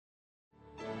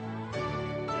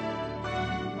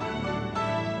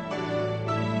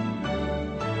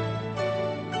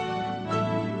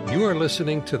You are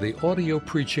listening to the audio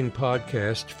preaching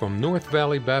podcast from North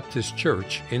Valley Baptist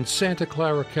Church in Santa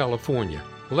Clara, California,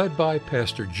 led by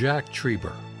Pastor Jack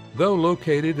Trieber. Though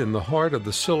located in the heart of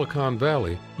the Silicon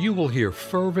Valley, you will hear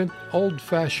fervent,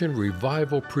 old-fashioned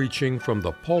revival preaching from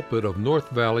the pulpit of North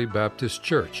Valley Baptist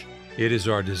Church. It is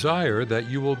our desire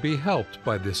that you will be helped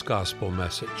by this gospel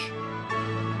message.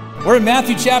 We're in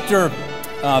Matthew chapter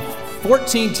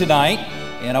 14 tonight,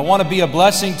 and I want to be a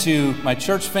blessing to my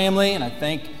church family, and I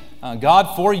thank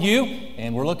God for you,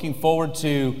 and we're looking forward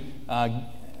to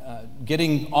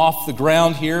getting off the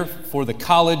ground here for the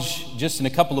college just in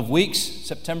a couple of weeks,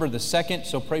 September the 2nd,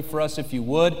 so pray for us if you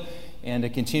would, and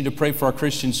continue to pray for our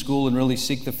Christian school and really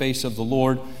seek the face of the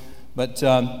Lord. But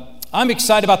I'm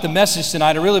excited about the message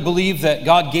tonight. I really believe that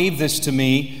God gave this to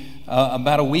me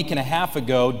about a week and a half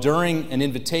ago during an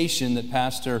invitation that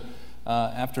Pastor,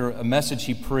 after a message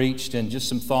he preached and just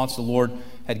some thoughts the Lord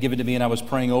had given to me, and I was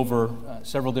praying over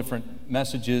several different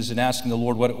messages and asking the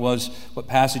Lord what it was, what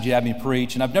passage he had me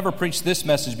preach. And I've never preached this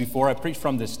message before. I preached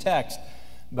from this text,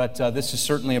 but this is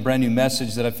certainly a brand new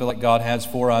message that I feel like God has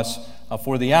for us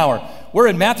for the hour. We're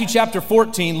in Matthew chapter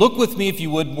 14. Look with me if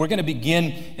you would. We're going to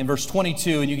begin in verse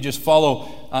 22, and you can just follow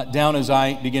down as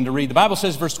I begin to read. The Bible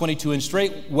says, verse 22, "And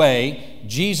straightway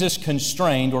Jesus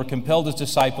constrained or compelled his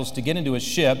disciples to get into a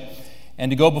ship and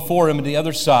to go before him to the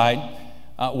other side,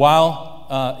 while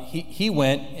he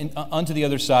went unto the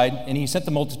other side, and he sent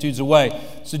the multitudes away."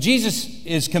 So Jesus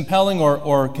is compelling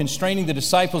or constraining the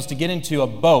disciples to get into a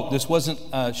boat. This wasn't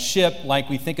a ship like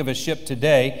we think of a ship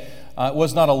today. It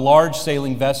was not a large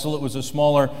sailing vessel. It was a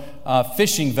smaller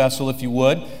fishing vessel, if you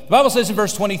would. The Bible says in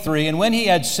verse 23, "And when he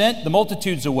had sent the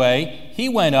multitudes away, he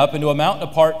went up into a mountain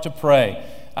apart to pray."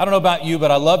 I don't know about you,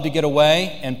 but I love to get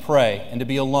away and pray and to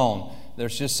be alone.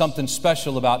 There's just something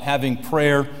special about having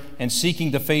prayer and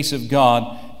seeking the face of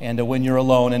God and when you're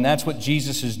alone. And that's what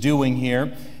Jesus is doing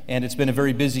here. And it's been a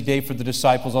very busy day for the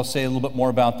disciples. I'll say a little bit more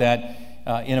about that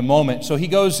in a moment. So he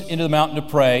goes into the mountain to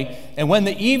pray. And when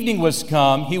the evening was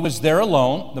come, he was there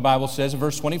alone, the Bible says in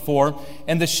verse 24,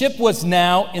 "And the ship was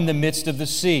now in the midst of the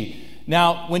sea."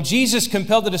 Now, when Jesus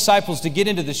compelled the disciples to get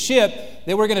into the ship,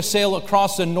 they were going to sail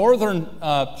across the northern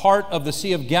part of the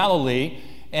Sea of Galilee.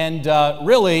 And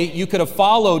really, you could have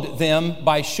followed them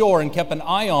by shore and kept an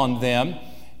eye on them.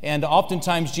 And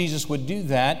oftentimes, Jesus would do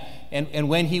that. And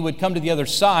when he would come to the other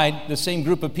side, the same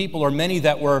group of people, or many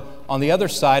that were on the other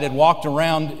side, had walked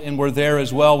around and were there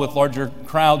as well with larger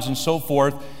crowds and so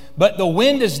forth. But the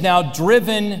wind has now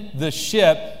driven the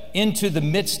ship into the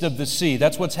midst of the sea.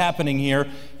 That's what's happening here.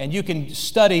 And you can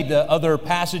study the other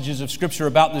passages of Scripture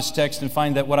about this text and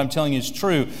find that what I'm telling you is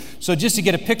true. So just to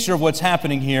get a picture of what's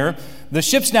happening here, the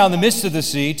ship's now in the midst of the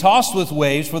sea, tossed with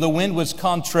waves, for the wind was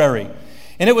contrary.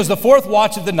 And it was the fourth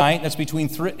watch of the night, that's between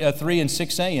 3 and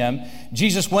 6 a.m.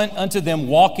 Jesus went unto them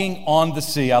walking on the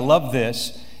sea. I love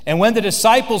this. And when the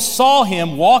disciples saw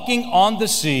him walking on the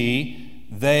sea,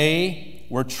 they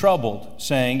were troubled,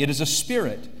 saying, "It is a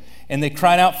spirit." And they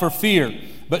cried out for fear.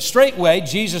 But straightway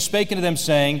Jesus spake unto them,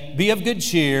 saying, "Be of good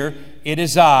cheer, it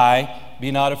is I,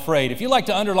 be not afraid." If you'd like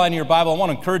to underline in your Bible, I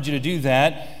want to encourage you to do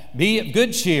that. "Be of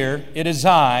good cheer, it is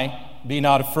I, be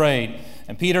not afraid."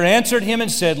 And Peter answered him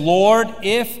and said, "Lord,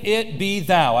 if it be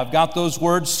thou," I've got those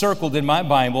words circled in my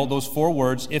Bible, those 4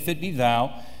 words, "if it be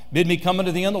thou, bid me come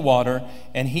unto thee on the water."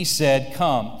 And he said,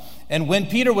 "Come." And when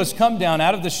Peter was come down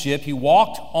out of the ship, he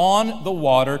walked on the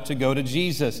water to go to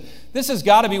Jesus. This has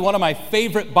got to be one of my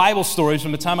favorite Bible stories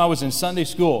from the time I was in Sunday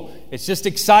school. It's just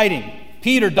exciting.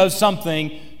 Peter does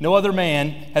something no other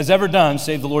man has ever done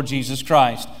save the Lord Jesus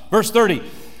Christ. Verse 30,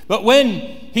 "But when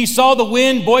he saw the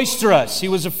wind boisterous, he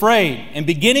was afraid, and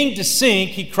beginning to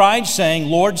sink, he cried, saying,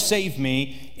 Lord, save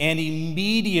me. And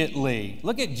immediately,"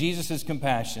 look at Jesus'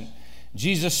 compassion,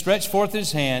 "Jesus stretched forth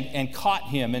his hand and caught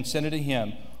him and said unto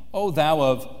him, O thou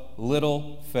of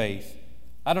little faith."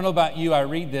 I don't know about you, I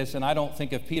read this and I don't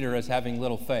think of Peter as having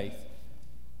little faith.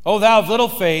 "O thou of little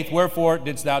faith, wherefore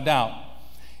didst thou doubt?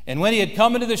 And when he had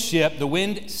come into the ship, the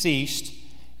wind ceased,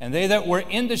 and they that were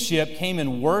in the ship came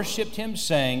and worshipped him,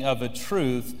 saying, Of a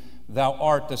truth, thou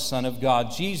art the Son of God."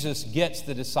 Jesus gets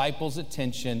the disciples'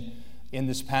 attention in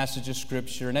this passage of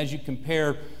Scripture. And as you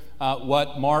compare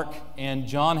what Mark and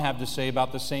John have to say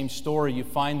about the same story, you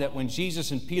find that when Jesus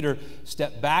and Peter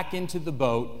stepped back into the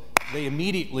boat, they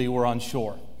immediately were on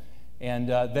shore. And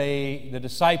the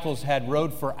disciples had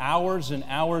rowed for hours and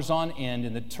hours on end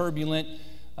in the turbulent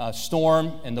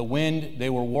storm and the wind. They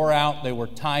were wore out, they were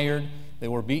tired, they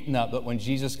were beaten up. But when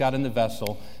Jesus got in the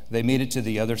vessel, they made it to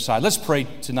the other side. Let's pray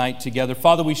tonight together.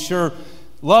 Father, we sure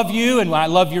love you and I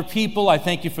love your people. I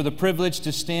thank you for the privilege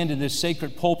to stand in this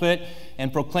sacred pulpit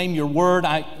and proclaim your word.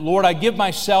 Lord, I give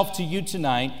myself to you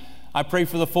tonight. I pray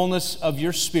for the fullness of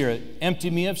your Spirit. Empty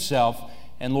me of self.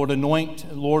 And Lord, anoint,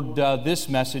 this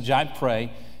message, I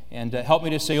pray. And help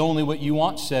me to say only what you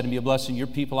want said and be a blessing to your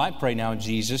people. I pray now in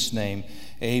Jesus' name.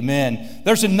 Amen.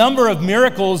 There's a number of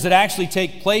miracles that actually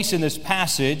take place in this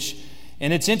passage.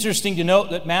 And it's interesting to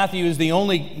note that Matthew is the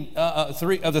only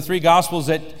three of the three Gospels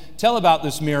that tell about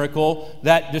this miracle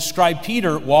that describe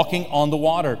Peter walking on the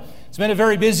water. It's been a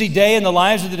very busy day in the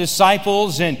lives of the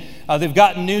disciples, and they've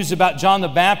gotten news about John the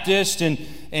Baptist. And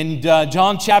in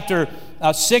John chapter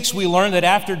 6, we learn that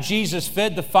after Jesus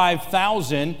fed the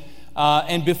 5,000,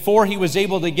 and before he was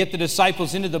able to get the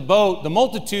disciples into the boat, the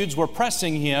multitudes were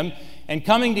pressing him and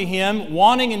coming to him,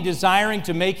 wanting and desiring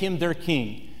to make him their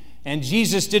king. And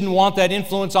Jesus didn't want that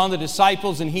influence on the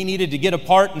disciples, and he needed to get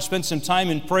apart and spend some time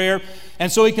in prayer.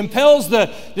 And so he compels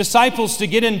the disciples to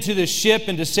get into the ship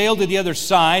and to sail to the other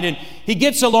side, and he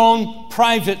gets alone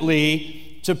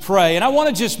privately to pray. And I want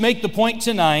to just make the point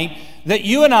tonight that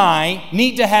you and I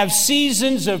need to have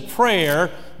seasons of prayer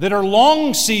that are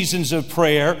long seasons of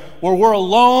prayer where we're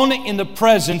alone in the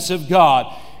presence of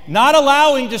God, not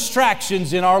allowing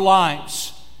distractions in our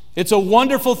lives. It's a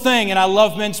wonderful thing, and I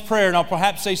love men's prayer, and I'll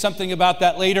perhaps say something about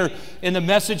that later in the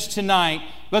message tonight.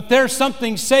 But there's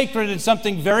something sacred and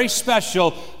something very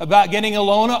special about getting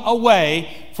alone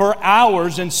away for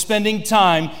hours and spending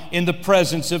time in the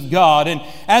presence of God. And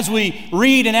as we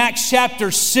read in Acts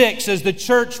chapter 6, as the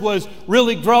church was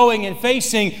really growing and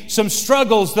facing some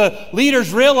struggles, the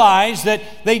leaders realized that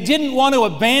they didn't want to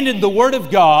abandon the Word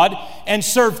of God and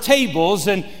serve tables,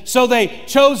 and so they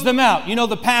chose them out. You know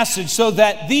the passage, so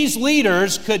that these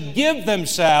leaders could give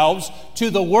themselves to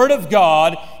the Word of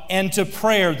God and to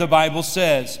prayer, the Bible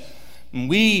says. When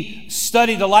we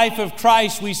study the life of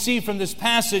Christ, we see from this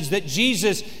passage that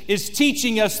Jesus is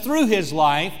teaching us through his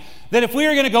life that if we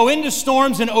are going to go into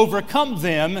storms and overcome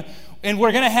them, and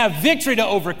we're going to have victory to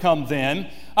overcome them,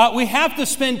 we have to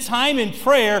spend time in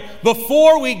prayer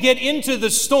before we get into the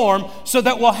storm so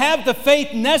that we'll have the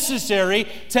faith necessary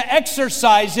to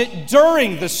exercise it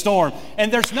during the storm.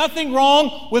 And there's nothing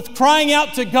wrong with crying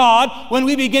out to God when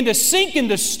we begin to sink in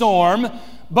the storm,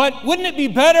 but wouldn't it be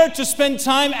better to spend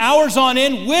time hours on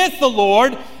end with the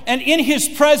Lord and in his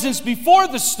presence before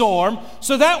the storm,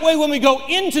 so that way when we go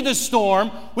into the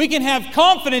storm, we can have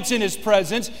confidence in his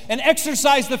presence and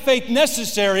exercise the faith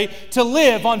necessary to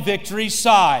live on victory's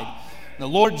side. The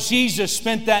Lord Jesus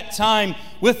spent that time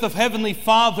with the Heavenly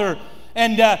Father,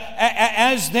 and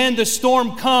as then the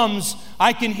storm comes,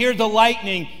 I can hear the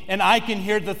lightning and I can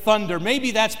hear the thunder.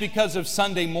 Maybe that's because of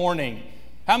Sunday morning.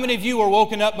 How many of you were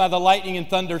woken up by the lightning and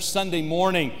thunder Sunday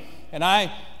morning? And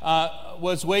I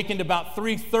was wakened about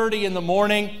 3:30 in the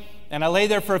morning, and I lay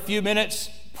there for a few minutes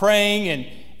praying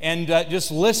and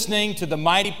just listening to the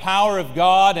mighty power of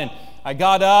God. And I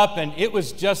got up, and it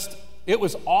was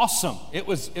awesome. It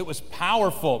was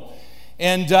powerful.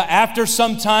 And after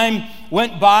some time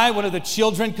went by, one of the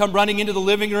children come running into the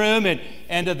living room,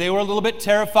 and they were a little bit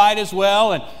terrified as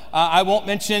well. And I won't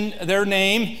mention their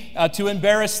name to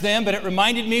embarrass them, but it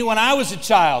reminded me when I was a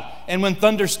child and when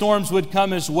thunderstorms would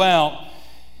come as well.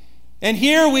 And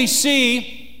here we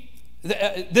see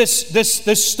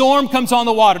this storm comes on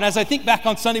the water. And as I think back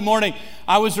on Sunday morning,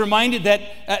 I was reminded that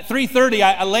at 3:30,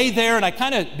 I lay there and I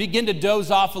kind of began to doze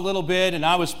off a little bit, and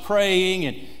I was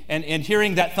praying and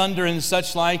hearing that thunder and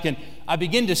such like, and I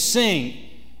began to sing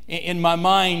in my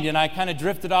mind, and I kind of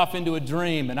drifted off into a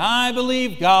dream. And I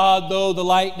believe God, though the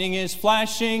lightning is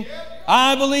flashing.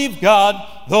 I believe God,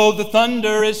 though the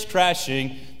thunder is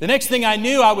crashing. The next thing I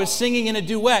knew, I was singing in a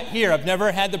duet here. I've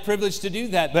never had the privilege to do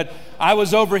that, but I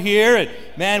was over here, and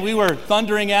man, we were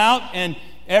thundering out, and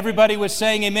everybody was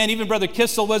saying amen. Even Brother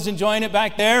Kissel was enjoying it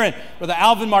back there, and Brother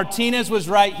Alvin Martinez was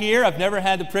right here. I've never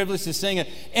had the privilege to sing it.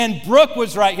 And Brooke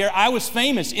was right here. I was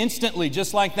famous instantly,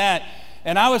 just like that.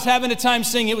 And I was having a time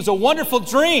singing. It was a wonderful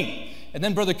dream. And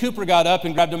then Brother Cooper got up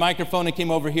and grabbed a microphone and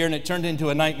came over here, and it turned into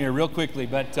a nightmare real quickly.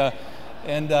 But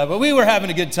we were having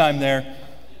a good time there.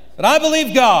 But I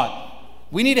believe God.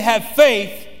 We need to have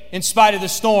faith in spite of the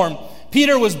storm.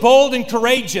 Peter was bold and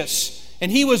courageous,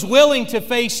 and he was willing to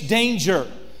face danger.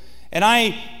 And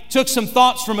I took some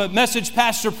thoughts from a message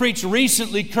Pastor preached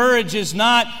recently. Courage is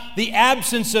not the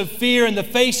absence of fear in the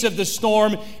face of the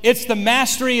storm. It's the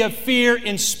mastery of fear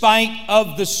in spite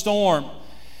of the storm.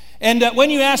 And when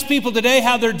you ask people today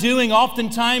how they're doing,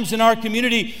 oftentimes in our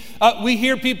community, we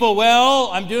hear people,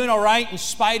 well, I'm doing all right in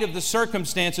spite of the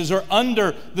circumstances or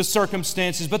under the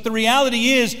circumstances. But the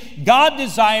reality is, God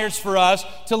desires for us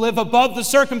to live above the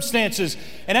circumstances.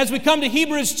 And as we come to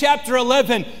Hebrews chapter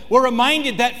 11, we're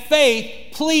reminded that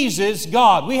faith pleases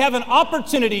God. We have an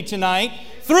opportunity tonight,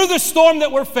 through the storm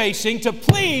that we're facing, to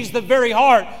please the very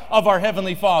heart of our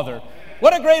Heavenly Father.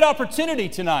 What a great opportunity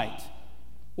tonight.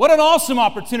 What an awesome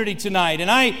opportunity tonight. And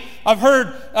I've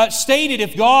heard stated,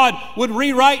 if God would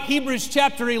rewrite Hebrews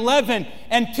chapter 11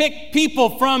 and pick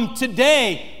people from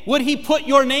today, would He put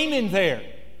your name in there?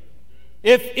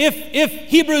 If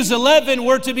Hebrews 11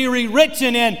 were to be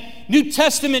rewritten and New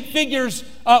Testament figures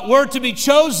were to be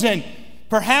chosen,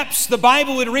 perhaps the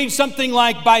Bible would read something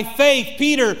like, by faith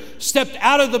Peter stepped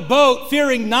out of the boat,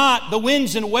 fearing not the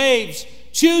winds and waves,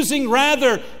 choosing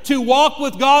rather to walk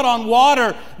with God on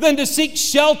water than to seek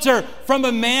shelter from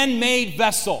a man-made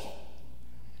vessel.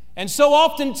 And so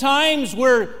oftentimes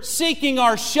we're seeking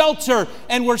our shelter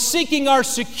and we're seeking our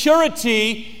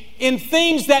security in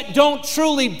things that don't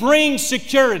truly bring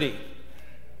security.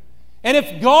 And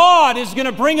if God is going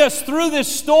to bring us through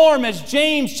this storm, as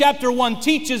James chapter 1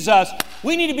 teaches us,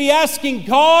 we need to be asking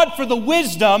God for the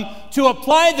wisdom to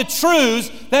apply the truths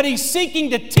that He's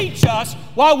seeking to teach us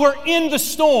while we're in the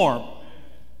storm.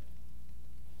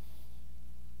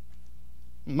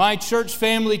 My church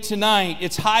family tonight,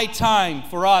 it's high time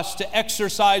for us to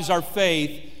exercise our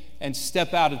faith and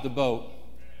step out of the boat.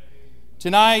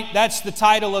 Tonight, that's the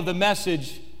title of the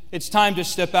message. It's time to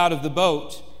step out of the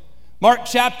boat. Mark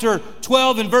chapter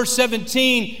 12 and verse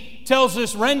 17 tells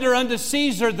us, render unto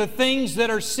Caesar the things that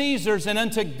are Caesar's, and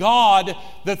unto God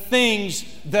the things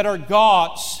that are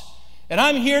God's. And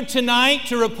I'm here tonight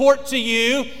to report to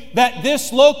you that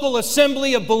this local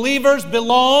assembly of believers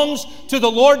belongs to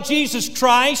the Lord Jesus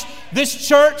Christ. This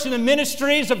church and the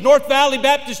ministries of North Valley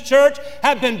Baptist Church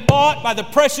have been bought by the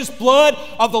precious blood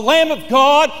of the Lamb of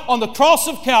God on the cross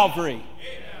of Calvary.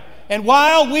 And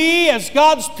while we as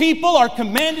God's people are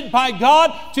commanded by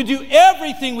God to do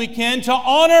everything we can to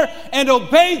honor and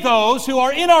obey those who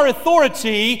are in our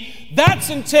authority, that's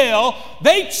until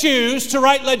they choose to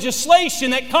write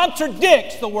legislation that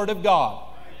contradicts the Word of God.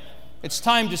 It's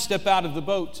time to step out of the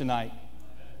boat tonight.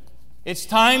 It's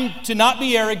time to not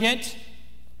be arrogant.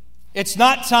 It's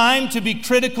not time to be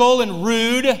critical and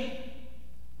rude.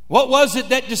 What was it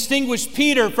that distinguished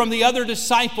Peter from the other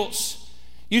disciples?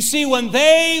 You see, when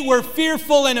they were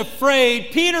fearful and afraid,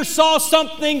 Peter saw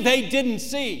something they didn't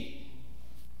see.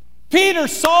 Peter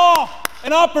saw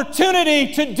an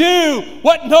opportunity to do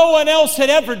what no one else had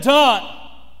ever done.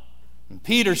 And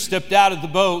Peter stepped out of the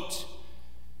boat.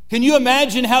 Can you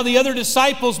imagine how the other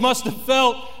disciples must have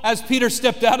felt as Peter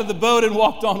stepped out of the boat and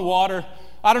walked on water?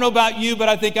 I don't know about you, but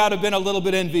I think I'd have been a little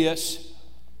bit envious.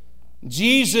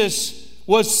 Jesus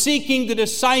was seeking the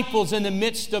disciples in the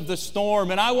midst of the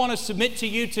storm. And I want to submit to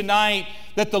you tonight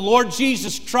that the Lord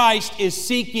Jesus Christ is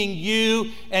seeking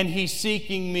you and He's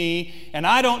seeking me. And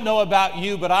I don't know about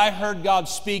you, but I heard God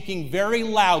speaking very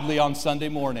loudly on Sunday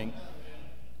morning.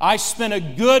 I spent a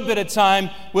good bit of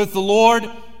time with the Lord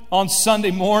on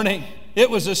Sunday morning. It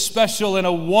was a special and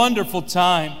a wonderful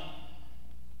time.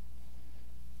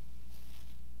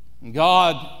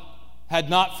 God had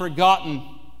not forgotten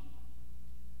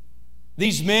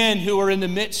these men who were in the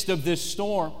midst of this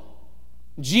storm.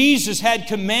 Jesus had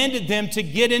commanded them to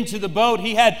get into the boat.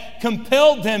 He had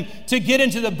compelled them to get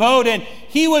into the boat, and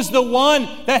He was the one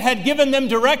that had given them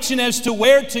direction as to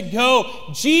where to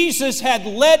go. Jesus had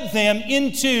led them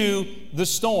into the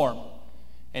storm.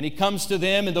 And He comes to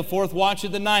them in the fourth watch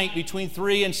of the night between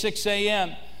 3 and 6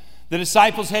 a.m. The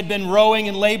disciples had been rowing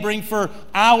and laboring for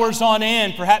hours on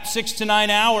end, perhaps 6 to 9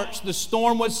 hours. The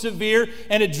storm was severe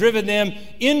and had driven them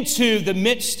into the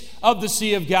midst of the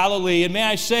Sea of Galilee. And may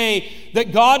I say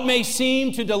that God may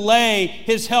seem to delay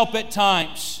His help at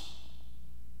times.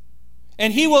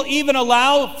 And He will even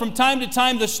allow from time to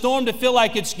time the storm to feel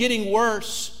like it's getting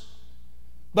worse.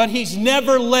 But He's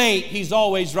never late. He's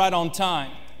always right on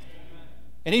time.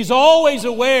 And He's always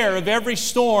aware of every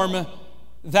storm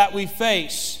that we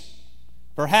face.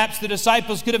 Perhaps the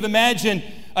disciples could have imagined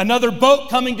another boat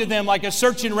coming to them like a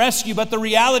search and rescue, but the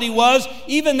reality was,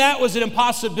 even that was an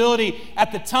impossibility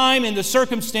at the time in the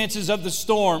circumstances of the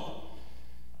storm.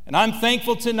 And I'm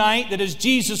thankful tonight that as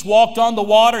Jesus walked on the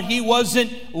water, He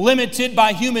wasn't limited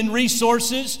by human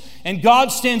resources, and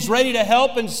God stands ready to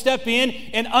help and step in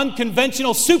an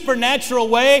unconventional, supernatural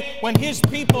way when His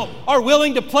people are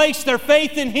willing to place their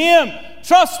faith in Him.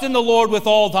 Trust in the Lord with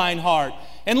all thine heart,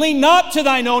 and lean not to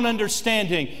thine own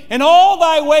understanding. In all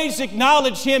thy ways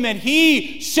acknowledge him, and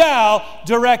he shall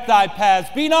direct thy paths.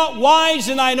 Be not wise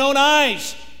in thine own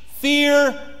eyes.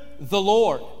 Fear the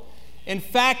Lord. In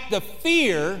fact, the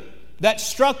fear that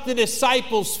struck the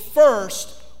disciples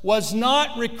first was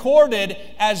not recorded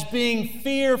as being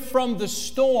fear from the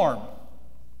storm.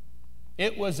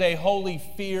 It was a holy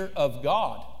fear of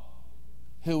God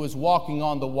who was walking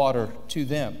on the water to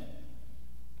them.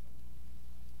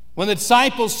 When the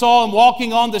disciples saw him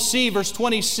walking on the sea, verse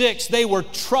 26, they were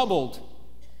troubled,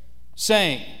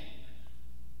 saying,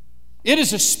 "It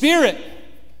is a spirit."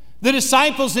 The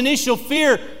disciples' initial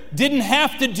fear didn't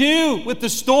have to do with the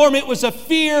storm. It was a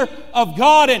fear of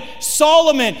God. And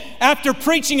Solomon, after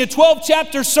preaching a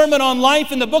 12-chapter sermon on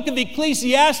life in the book of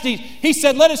Ecclesiastes, he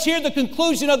said, let us hear the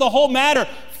conclusion of the whole matter.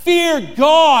 Fear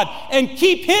God and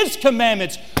keep his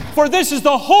commandments, for this is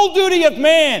the whole duty of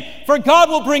man. For God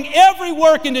will bring every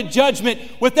work into judgment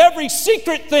with every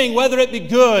secret thing, whether it be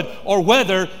good or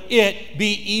whether it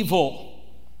be evil.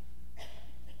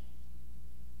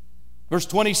 Verse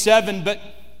 27, but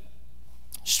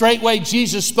straightway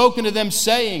Jesus spoke unto them,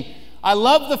 saying, I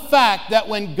love the fact that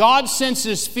when God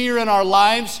senses fear in our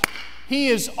lives, he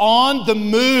is on the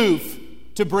move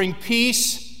to bring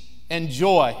peace and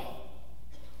joy.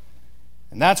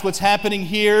 And that's what's happening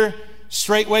here.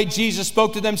 Straightway Jesus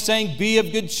spoke to them, saying, be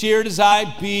of good cheer as I,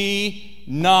 be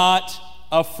not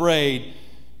afraid.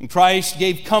 And Christ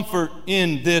gave comfort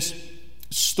in this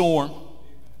storm.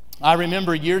 I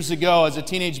remember years ago as a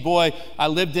teenage boy, I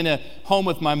lived in a home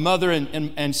with my mother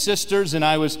and sisters, and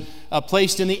I was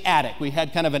placed in the attic. We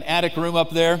had kind of an attic room up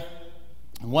there.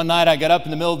 And one night I got up in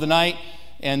the middle of the night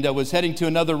and was heading to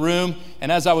another room,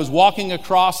 and as I was walking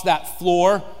across that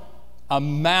floor, a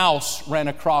mouse ran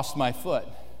across my foot.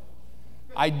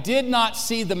 I did not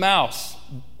see the mouse.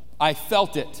 I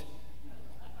felt it.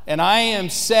 And I am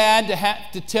sad to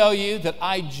have to tell you that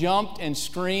I jumped and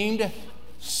screamed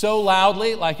so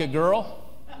loudly like a girl.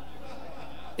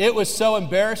 It was so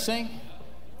embarrassing.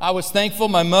 I was thankful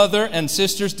my mother and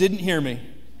sisters didn't hear me.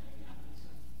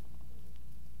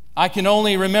 I can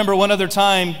only remember one other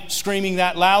time screaming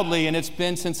that loudly, and it's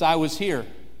been since I was here.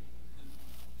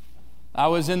 I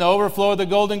was in the overflow of the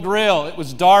Golden Grill. It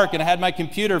was dark, and I had my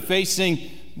computer facing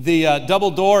the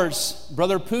double doors.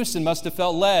 Brother Poosin must have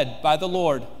felt led by the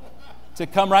Lord to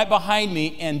come right behind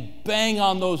me and bang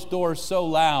on those doors so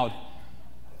loud.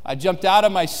 I jumped out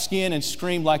of my skin and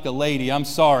screamed like a lady. I'm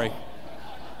sorry.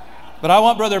 But I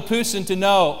want Brother Poosin to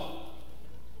know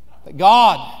that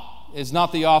God is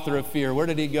not the author of fear. Where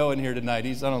did he go in here tonight?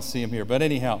 I don't see him here. But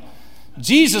anyhow,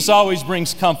 Jesus always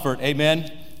brings comfort,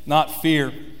 amen, not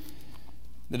fear.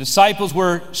 The disciples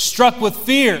were struck with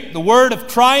fear. The word of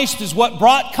Christ is what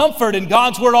brought comfort, and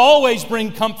God's word always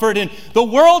brings comfort. And the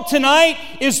world tonight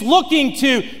is looking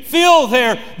to feel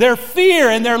their fear,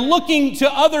 and they're looking to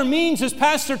other means, as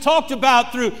Pastor talked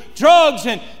about, through drugs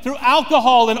and through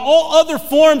alcohol and all other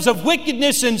forms of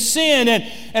wickedness and sin.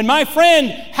 And my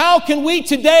friend, how can we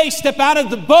today step out of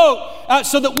the boat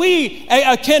so that we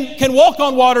can walk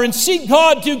on water and see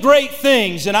God do great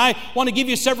things? And I want to give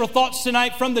you several thoughts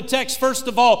tonight from the text. First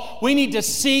of all, we need to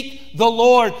seek the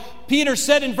Lord. Peter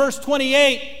said in verse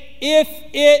 28, if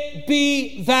it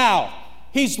be thou.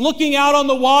 He's looking out on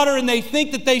the water, and they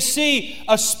think that they see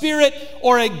a spirit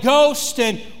or a ghost.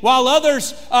 And while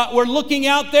others were looking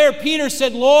out there, Peter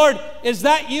said, Lord, is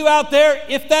that you out there?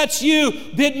 If that's you,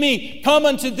 bid me come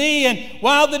unto thee. And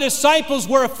while the disciples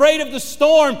were afraid of the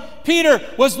storm, Peter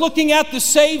was looking at the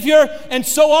Savior. And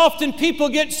so often people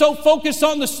get so focused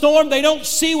on the storm, they don't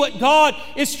see what God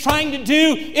is trying to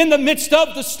do in the midst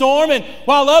of the storm. And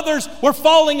while others were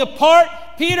falling apart,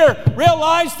 Peter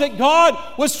realized that God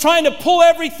was trying to pull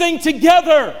everything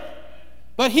together,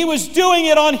 but he was doing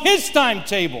it on his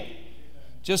timetable.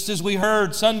 Just as we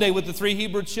heard Sunday with the 3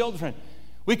 Hebrew children.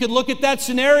 We could look at that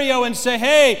scenario and say,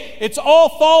 hey, it's all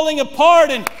falling apart,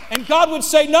 and God would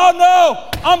say, no,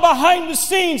 I'm behind the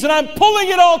scenes and I'm pulling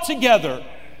it all together.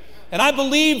 And I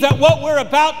believe that what we're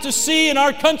about to see in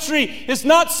our country is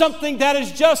not something that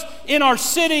is just in our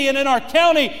city and in our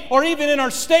county or even in our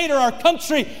state or our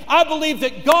country. I believe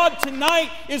that God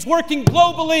tonight is working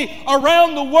globally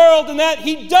around the world, and that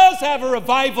he does have a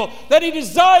revival that he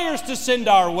desires to send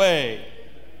our way.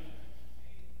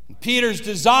 Peter's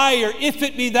desire, if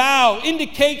it be thou,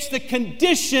 indicates the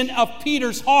condition of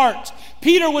Peter's heart.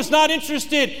 Peter was not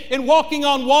interested in walking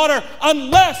on water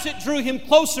unless it drew him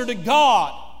closer to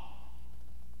God.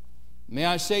 May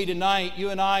I say tonight, you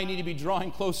and I need to be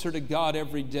drawing closer to God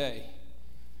every day.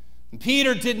 And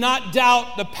Peter did not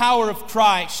doubt the power of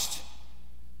Christ.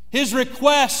 His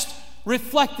request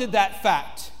reflected that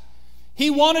fact. He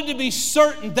wanted to be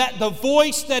certain that the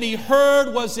voice that he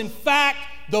heard was in fact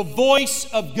the voice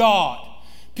of God.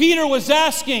 Peter was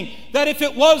asking that if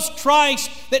it was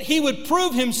Christ, that he would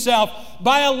prove himself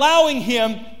by allowing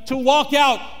him to walk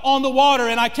out on the water.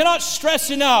 And I cannot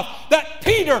stress enough that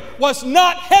Peter was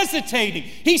not hesitating.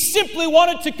 He simply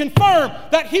wanted to confirm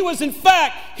that he was in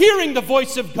fact hearing the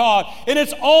voice of God. And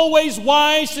it's always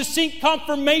wise to seek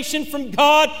confirmation from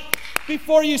God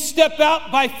before you step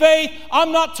out by faith.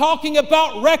 I'm not talking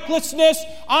about recklessness.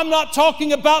 I'm not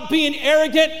talking about being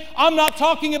arrogant. I'm not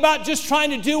talking about just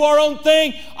trying to do our own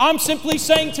thing. I'm simply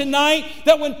saying tonight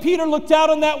that when Peter looked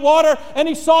out on that water and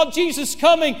he saw Jesus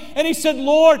coming and he said,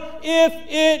 Lord, if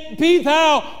it be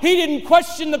thou, he didn't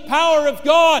question the power of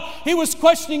God. He was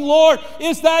questioning, Lord,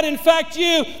 is that in fact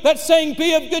you? That's saying,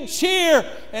 be of good cheer.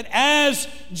 And as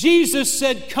Jesus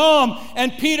said, come,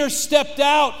 and Peter stepped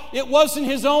out, it wasn't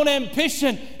his own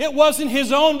ambition. It wasn't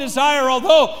his own desire,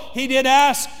 although he did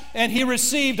ask and he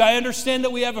received. I understand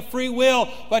that we have a free will,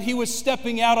 but he was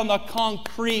stepping out on the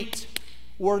concrete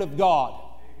Word of God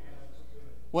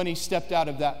when he stepped out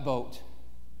of that boat.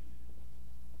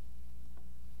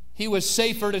 He was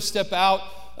safer to step out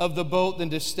of the boat than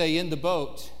to stay in the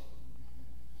boat.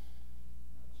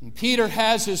 And Peter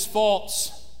has his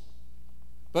faults,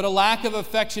 but a lack of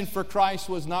affection for Christ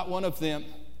was not one of them.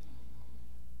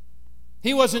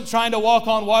 He wasn't trying to walk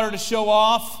on water to show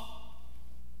off.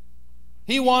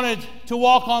 He wanted to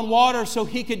walk on water so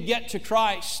he could get to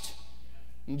Christ.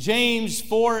 And James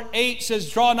 4:8 says,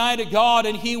 draw nigh to God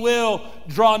and he will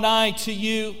draw nigh to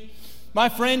you. My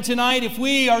friend, tonight, if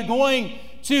we are going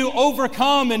to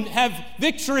overcome and have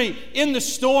victory in the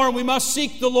storm, we must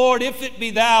seek the Lord. If it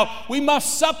be thou, we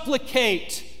must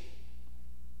supplicate.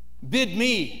 Bid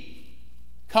me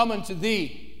come unto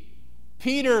thee.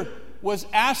 Peter was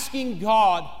asking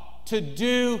God to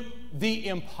do the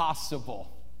impossible.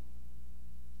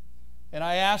 And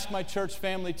I ask my church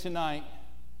family tonight,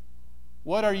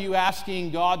 what are you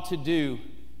asking God to do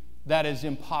that is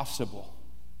impossible?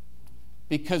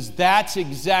 Because that's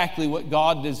exactly what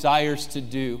God desires to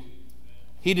do.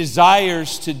 He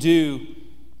desires to do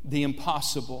the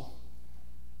impossible.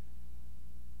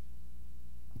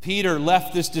 Peter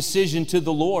left this decision to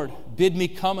the Lord. Bid me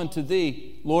come unto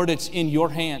thee. Lord, it's in your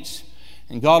hands.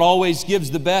 And God always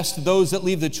gives the best to those that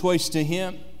leave the choice to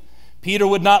him. Peter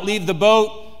would not leave the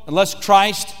boat unless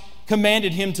Christ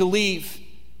commanded him to leave.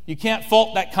 You can't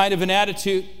fault that kind of an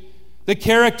attitude. The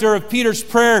character of Peter's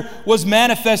prayer was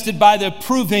manifested by the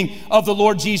proving of the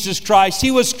Lord Jesus Christ.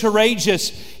 He was courageous.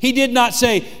 He did not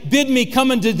say, bid me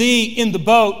come unto thee in the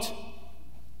boat.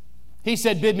 He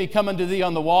said, bid me come unto thee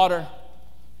on the water.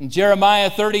 In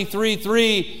Jeremiah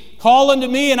 33:3, call unto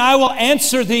me and I will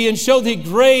answer thee and show thee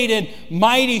great and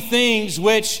mighty things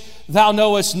which thou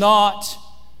knowest not.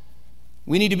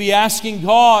 We need to be asking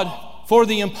God for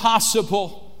the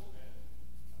impossible.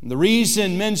 And the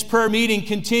reason men's prayer meeting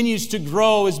continues to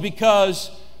grow is because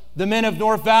the men of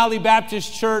North Valley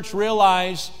Baptist Church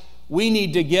realize we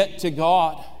need to get to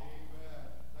God.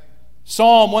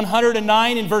 Psalm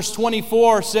 109 in verse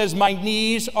 24 says, my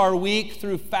knees are weak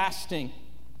through fasting,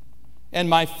 and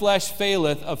my flesh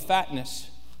faileth of fatness.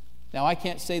 Now, I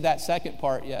can't say that second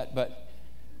part yet, but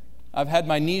I've had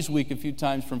my knees weak a few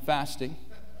times from fasting.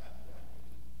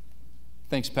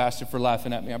 Thanks, Pastor, for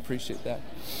laughing at me. I appreciate that.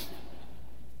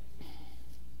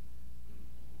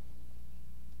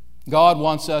 God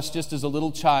wants us, just as a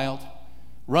little child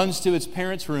runs to its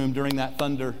parents' room during that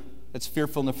thunder that's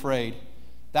fearful and afraid.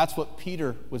 That's what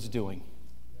Peter was doing.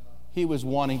 He was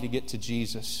wanting to get to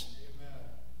Jesus.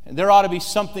 And there ought to be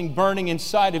something burning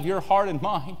inside of your heart and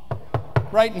mind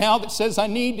right now that says, I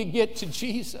need to get to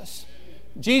Jesus.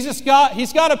 He's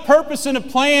got a purpose and a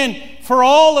plan for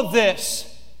all of this.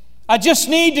 I just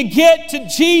need to get to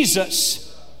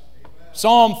Jesus.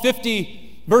 Psalm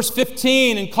 50, verse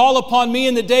 15, and call upon me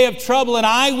in the day of trouble, and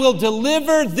I will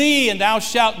deliver thee, and thou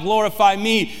shalt glorify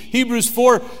me. Hebrews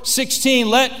 4:16,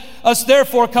 let us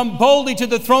therefore come boldly to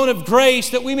the throne of grace,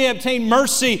 that we may obtain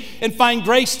mercy and find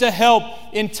grace to help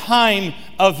in time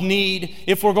of need.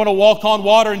 If we're going to walk on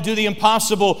water and do the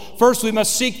impossible, first we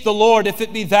must seek the Lord, if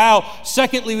it be thou.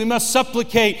 Secondly, we must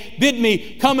supplicate, bid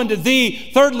me come unto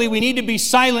thee. Thirdly, we need to be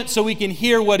silent so we can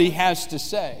hear what he has to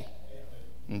say.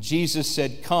 And Jesus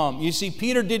said, come. You see,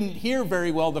 Peter didn't hear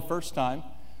very well the first time.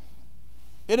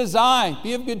 It is I.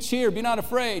 Be of good cheer. Be not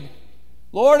afraid.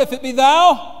 Lord, if it be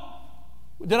thou.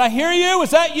 Did I hear you?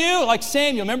 Was that you? Like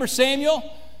Samuel. Remember Samuel?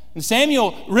 And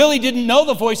Samuel really didn't know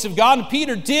the voice of God, and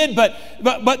Peter did, but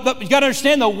you got to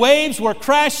understand the waves were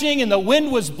crashing and the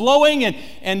wind was blowing,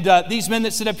 and these men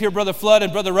that sit up here, Brother Flood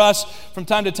and Brother Russ, from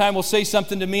time to time will say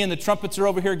something to me, and the trumpets are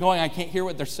over here going, I can't hear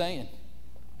what they're saying.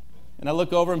 And I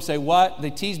look over and say, what? They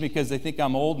tease me because they think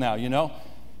I'm old now, you know.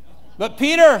 But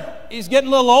Peter, he's getting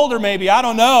a little older maybe. I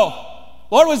don't know.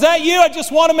 Lord, was that you? I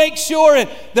just want to make sure. And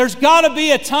there's got to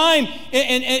be a time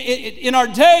in our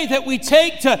day that we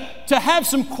take to have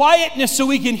some quietness so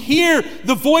we can hear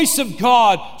the voice of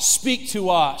God speak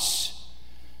to us.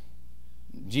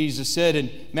 Jesus said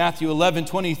in Matthew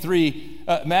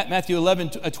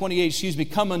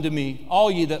 11:28, come unto me, all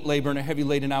ye that labor and are heavy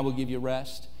laden, and I will give you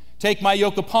rest. Take my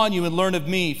yoke upon you and learn of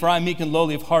me, for I am meek and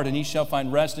lowly of heart, and ye shall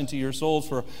find rest unto your souls,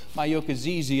 for my yoke is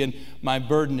easy and my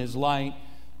burden is light.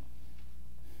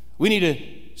 We need to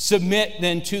submit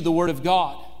then to the Word of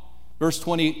God. Verse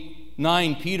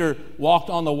 29, Peter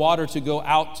walked on the water to go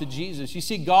out to Jesus. You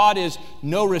see, God is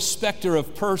no respecter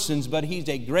of persons, but He's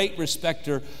a great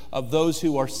respecter of those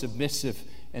who are submissive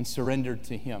and surrendered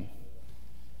to Him.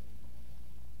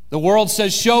 The world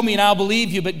says, show me and I'll believe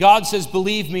you, but God says,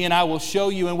 believe me and I will show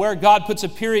you. And where God puts a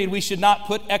period, we should not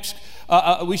put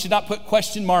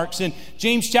question marks. In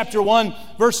James chapter 1,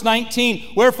 verse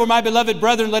 19, wherefore, my beloved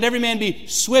brethren, let every man be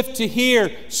swift to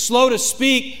hear, slow to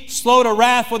speak, slow to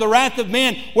wrath, for the wrath of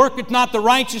man worketh not the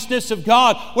righteousness of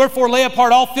God. Wherefore, lay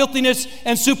apart all filthiness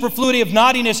and superfluity of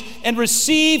naughtiness, and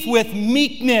receive with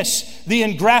meekness the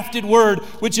engrafted word,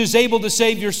 which is able to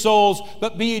save your souls.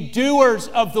 But be doers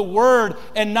of the word,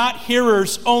 and not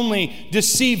hearers only,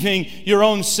 deceiving your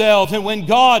own selves. And when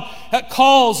God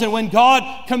calls and when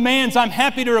God commands, I'm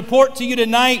happy to report to you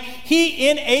tonight, He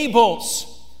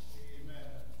enables. Amen.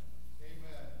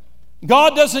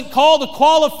 God doesn't call the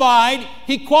qualified,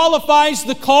 He qualifies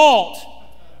the called.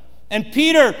 And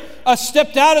Peter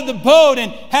stepped out of the boat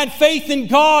and had faith in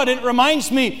God. And it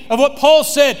reminds me of what Paul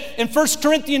said in 1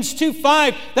 Corinthians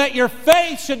 2:5, that your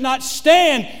faith should not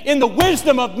stand in the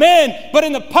wisdom of men, but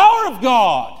in the power of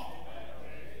God.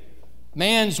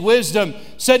 Man's wisdom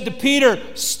said to Peter,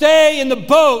 stay in the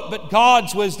boat. But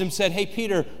God's wisdom said, hey,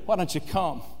 Peter, why don't you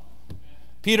come?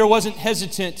 Peter wasn't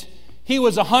hesitant. He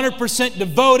was 100%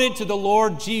 devoted to the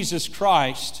Lord Jesus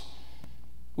Christ.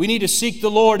 We need to seek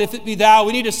the Lord, if it be thou.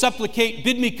 We need to supplicate,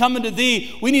 bid me come unto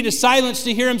thee. We need to silence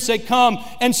to hear Him say, come,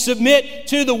 and submit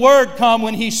to the word, come,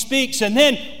 when He speaks. And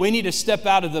then we need to step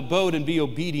out of the boat and be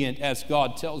obedient as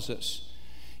God tells us.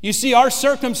 You see, our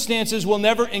circumstances will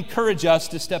never encourage us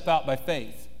to step out by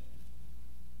faith.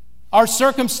 Our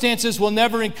circumstances will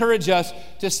never encourage us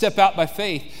to step out by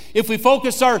faith. If we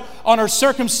focus on our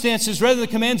circumstances rather than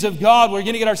the commands of God, we're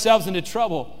going to get ourselves into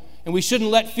trouble. And we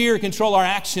shouldn't let fear control our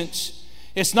actions.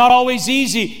 It's not always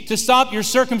easy to stop your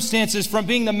circumstances from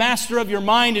being the master of your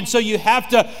mind, and so you have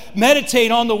to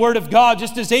meditate on the Word of God,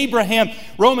 just as Abraham,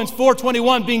 Romans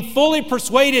 4:21, being fully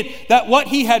persuaded that what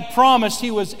he had promised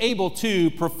he was able to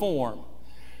perform.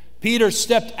 Peter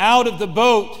stepped out of the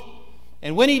boat,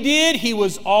 and when he did, he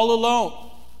was all alone.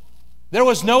 There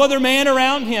was no other man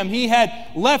around him. He had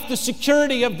left the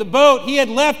security of the boat. He had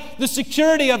left the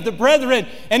security of the brethren,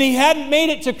 and he hadn't made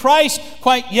it to Christ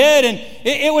quite yet. And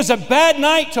it was a bad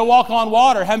night to walk on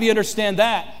water. How do you understand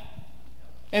that?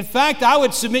 In fact, I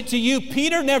would submit to you,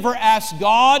 Peter never asked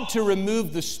God to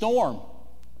remove the storm.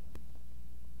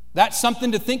 That's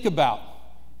something to think about.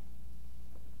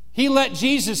 He let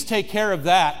Jesus take care of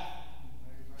that.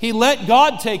 He let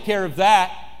God take care of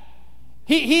that.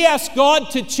 He asked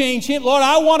God to change him. Lord,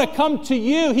 I want to come to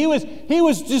you. He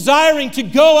was desiring to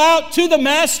go out to the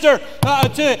Master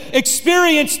to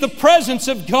experience the presence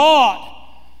of God.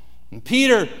 And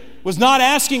Peter was not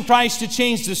asking Christ to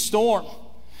change the storm.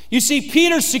 You see,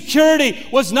 Peter's security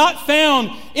was not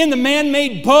found in the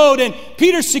man-made boat, and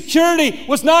Peter's security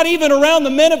was not even around the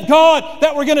men of God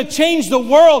that were going to change the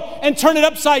world and turn it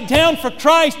upside down for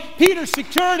Christ. Peter's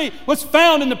security was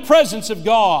found in the presence of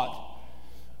God.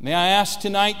 May I ask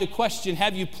tonight the question,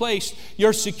 have you placed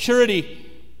your security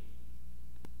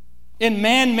in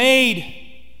man-made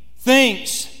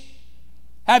things?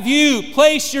 Have you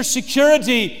placed your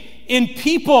security in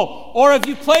people, or have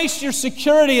you placed your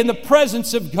security in the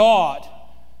presence of God?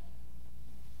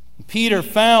 Peter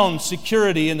found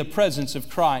security in the presence of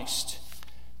Christ.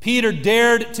 Peter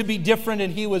dared to be different,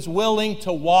 and he was willing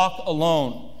to walk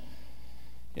alone.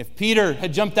 If Peter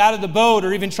had jumped out of the boat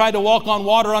or even tried to walk on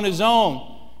water on his own,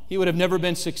 he would have never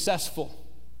been successful.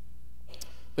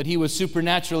 But he was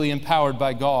supernaturally empowered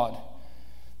by God.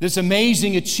 This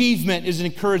amazing achievement is an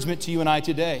encouragement to you and I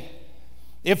today.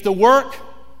 If the work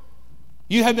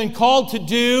you have been called to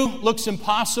do looks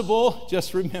impossible,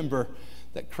 just remember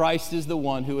that Christ is the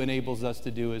one who enables us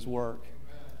to do His work.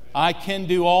 I can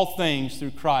do all things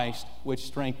through Christ, which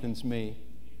strengthens me.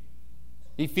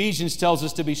 Ephesians tells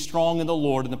us to be strong in the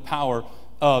Lord and the power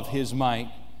of His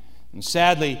might. And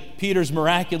sadly, Peter's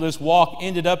miraculous walk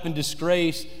ended up in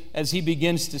disgrace as he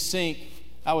begins to sink.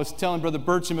 I was telling Brother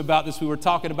Burcham about this. We were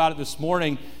talking about it this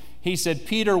morning. He said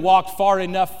Peter walked far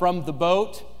enough from the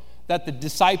boat that the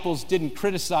disciples didn't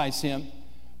criticize him,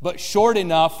 but short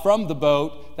enough from the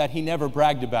boat that he never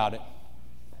bragged about it.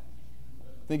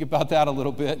 Think about that a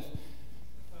little bit.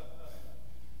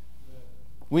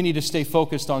 We need to stay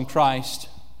focused on Christ.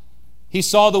 He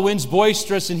saw the winds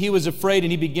boisterous and he was afraid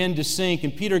and he began to sink,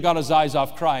 and Peter got his eyes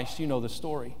off Christ. You know the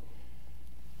story.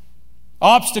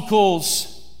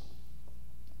 Obstacles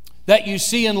that you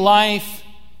see in life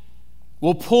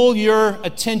will pull your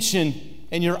attention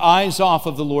and your eyes off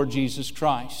of the Lord Jesus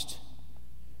Christ.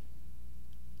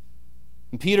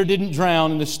 And Peter didn't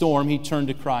drown in the storm. He turned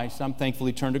to Christ. I'm thankful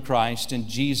he turned to Christ, and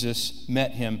Jesus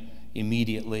met him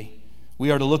immediately.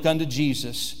 We are to look unto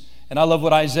Jesus. And I love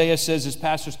what Isaiah says, as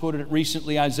pastors quoted it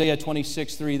recently, Isaiah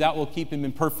 26:3, "That will keep him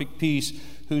in perfect peace,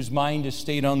 whose mind is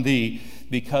stayed on thee,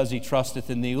 because he trusteth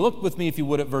in thee." Look with me, if you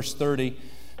would, at verse 30.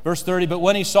 Verse 30, "But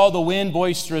when he saw the wind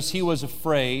boisterous, he was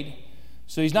afraid."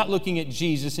 So he's not looking at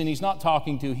Jesus, and he's not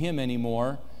talking to him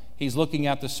anymore. He's looking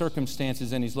at the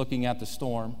circumstances, and he's looking at the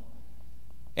storm.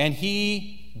 And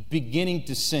he beginning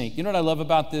to sink. You know what I love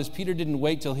about this? Peter didn't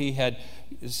wait till he had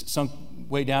sunk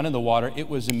way down in the water. It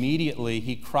was immediately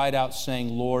he cried out saying,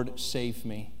 "Lord, save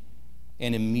me."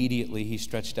 And immediately he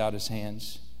stretched out his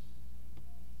hands.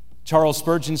 Charles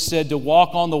Spurgeon said, "To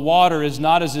walk on the water is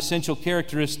not as essential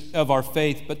characteristic of our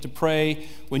faith, but to pray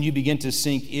when you begin to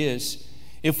sink is."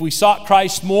 If we sought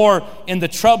Christ more in the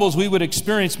troubles, we would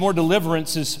experience more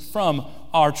deliverances from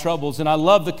our troubles. And I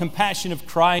love the compassion of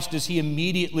Christ as he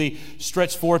immediately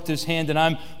stretched forth his hand. And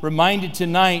I'm reminded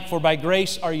tonight, for by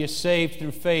grace are you saved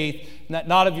through faith, and that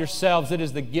not of yourselves, it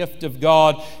is the gift of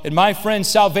God. And my friends,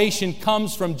 salvation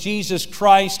comes from Jesus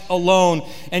Christ alone.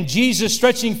 And Jesus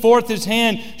stretching forth his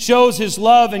hand shows his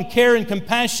love and care and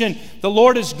compassion. The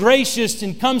Lord is gracious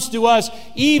and comes to us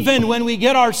even when we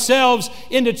get ourselves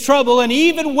into trouble, and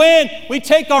even when we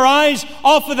take our eyes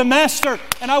off of the Master.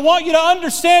 And I want you to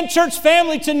understand, church family,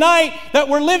 tonight, that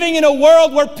we're living in a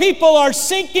world where people are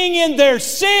sinking in their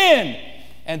sin,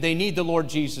 and they need the Lord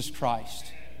Jesus Christ.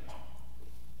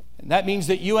 And that means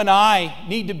that you and I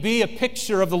need to be a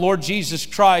picture of the Lord Jesus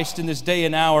Christ in this day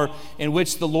and hour in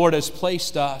which the Lord has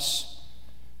placed us.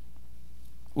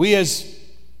 We as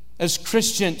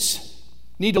Christians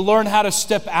need to learn how to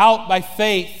step out by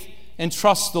faith and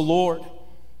trust the Lord.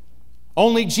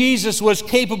 Only Jesus was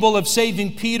capable of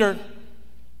saving Peter.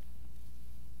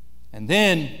 And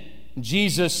then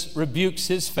Jesus rebukes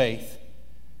his faith.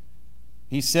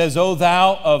 He says, "O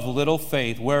thou of little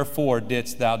faith, wherefore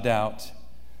didst thou doubt?"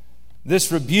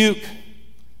 This rebuke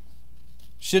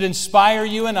should inspire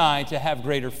you and I to have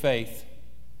greater faith.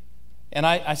 And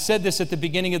I said this at the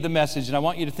beginning of the message, and I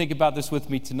want you to think about this with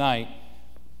me tonight.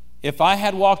 If I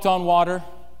had walked on water,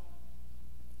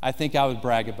 I think I would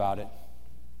brag about it.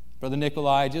 Brother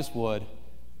Nikolai, I just would.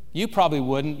 You probably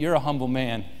wouldn't. You're a humble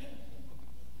man.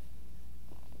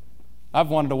 I've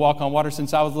wanted to walk on water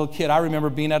since I was a little kid. I remember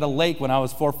being at a lake when I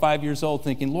was 4 or 5 years old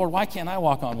thinking, "Lord, why can't I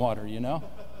walk on water, you know?"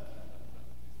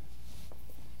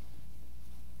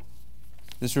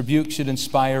 This rebuke should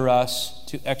inspire us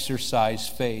to exercise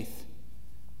faith.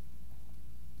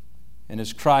 And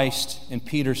as Christ and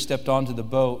Peter stepped onto the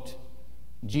boat,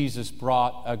 Jesus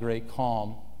brought a great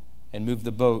calm and moved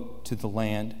the boat to the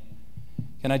land.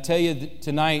 Can I tell you that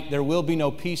tonight there will be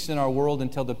no peace in our world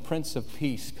until the Prince of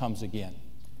Peace comes again.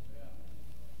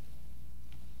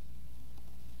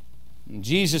 And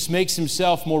Jesus makes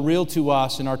himself more real to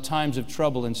us in our times of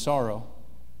trouble and sorrow.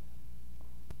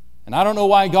 And I don't know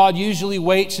why God usually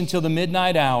waits until the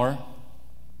midnight hour,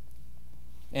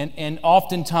 and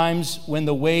oftentimes when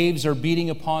the waves are beating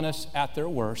upon us at their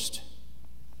worst.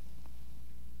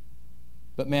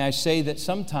 But may I say that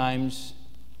sometimes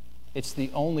it's the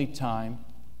only time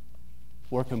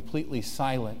we're completely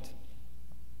silent,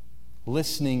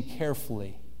 listening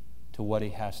carefully to what he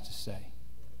has to say.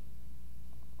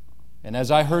 And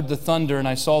as I heard the thunder and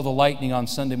I saw the lightning on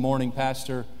Sunday morning,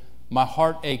 Pastor, my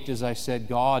heart ached as I said,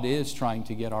 God is trying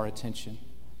to get our attention.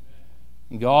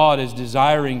 God is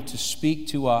desiring to speak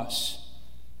to us.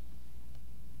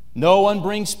 No one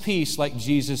brings peace like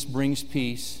Jesus brings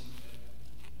peace.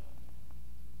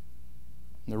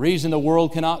 And the reason the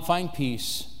world cannot find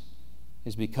peace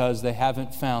is because they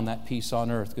haven't found that peace on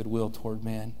earth, goodwill toward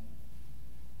man.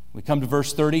 We come to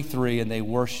verse 33, and they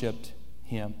worshiped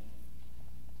him.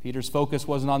 Peter's focus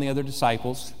wasn't on the other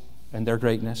disciples and their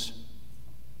greatness.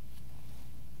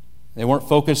 They weren't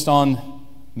focused on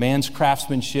man's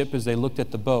craftsmanship as they looked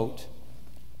at the boat.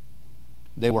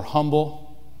 They were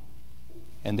humble,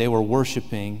 and they were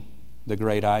worshiping the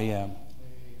great I am.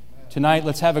 Tonight,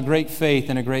 let's have a great faith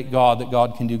in a great God, that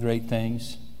God can do great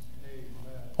things.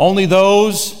 Only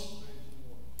those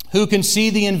who can see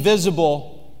the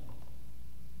invisible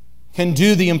can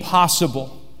do the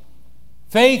impossible.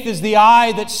 Faith is the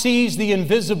eye that sees the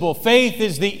invisible. Faith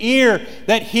is the ear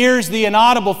that hears the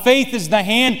inaudible. Faith is the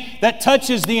hand that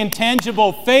touches the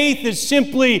intangible. Faith is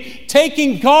simply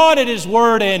taking God at His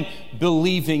word and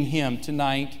believing Him.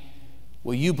 Tonight,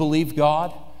 will you believe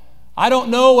God? I don't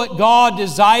know what God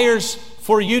desires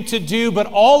for you to do, but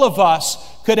all of us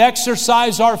could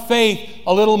exercise our faith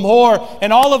a little more.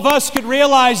 And all of us could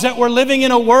realize that we're living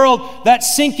in a world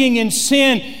that's sinking in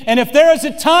sin. And if there is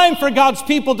a time for God's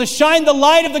people to shine the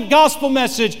light of the gospel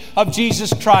message of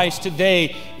Jesus Christ,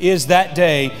 today is that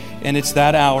day, and it's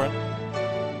that hour.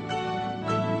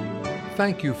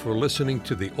 Thank you for listening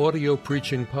to the audio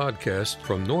preaching podcast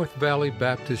from North Valley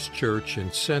Baptist Church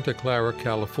in Santa Clara,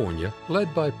 California,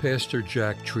 led by Pastor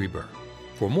Jack Trieber.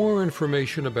 For more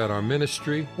information about our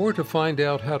ministry or to find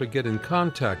out how to get in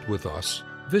contact with us,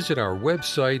 visit our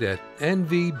website at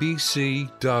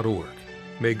nvbc.org.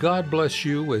 May God bless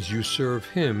you as you serve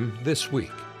Him this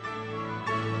week.